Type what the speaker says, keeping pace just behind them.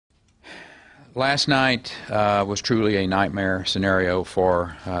Last night was truly a nightmare scenario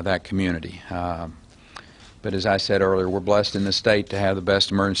for that community. But as I said earlier, we're blessed in this state to have the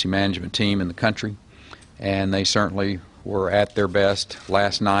best emergency management team in the country, and they certainly were at their best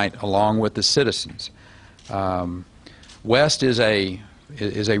last night, along with the citizens. West is a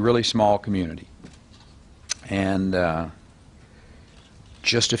really small community, and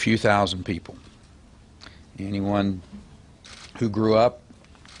just a few thousand people. Anyone who grew up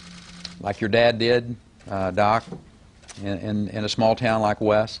like your dad did, Doc, in a small town like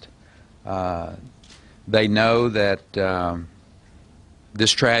West, they know that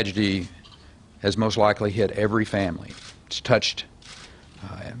this tragedy has most likely hit every family. It's touched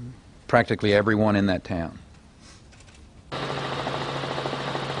practically everyone in that town.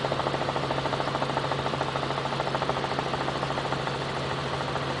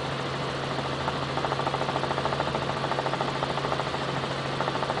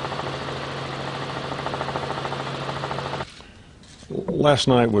 Last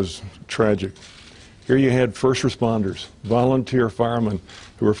night was tragic. Here you had first responders, volunteer firemen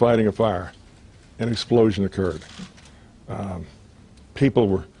who were fighting a fire. An explosion occurred. People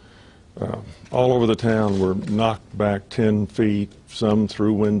were all over the town were knocked back 10 feet, some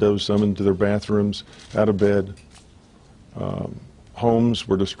through windows, some into their bathrooms, out of bed. Homes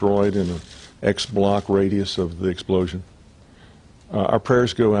were destroyed in an X-block radius of the explosion. Our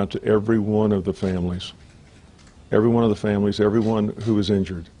prayers go out to every one of the families. Every one of the families, everyone who was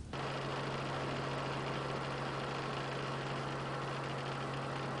injured.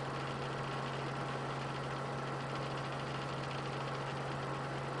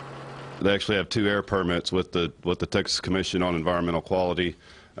 They actually have 2 air permits with the Texas Commission on Environmental Quality.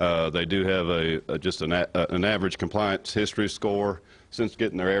 They do have just an average compliance history score. Since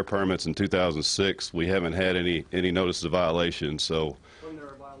getting their air permits in 2006, we haven't had any notices of violation. So.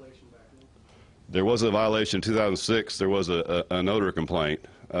 There was a violation in 2006. There was an odor complaint.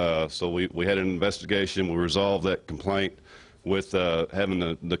 So we had an investigation. We resolved that complaint with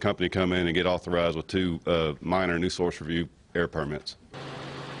having the company come in and get authorized with 2 minor new source review air permits.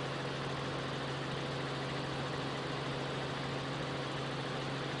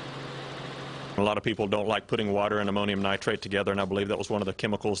 A lot of people don't like putting water and ammonium nitrate together, and I believe that was one of the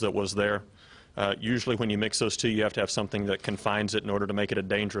chemicals that was there. Usually when you mix those 2, you have to have something that confines it in order to make it a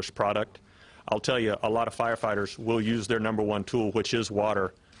dangerous product. I'll tell you, a lot of firefighters will use their #1 tool, which is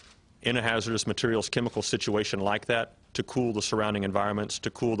water, in a hazardous materials chemical situation like that to cool the surrounding environments,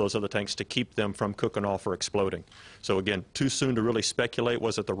 to cool those other tanks, to keep them from cooking off or exploding. So again, too soon to really speculate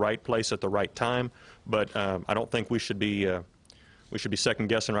was it the right place at the right time, but I don't think we should be second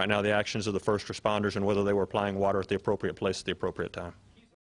guessing right now the actions of the first responders and whether they were applying water at the appropriate place at the appropriate time.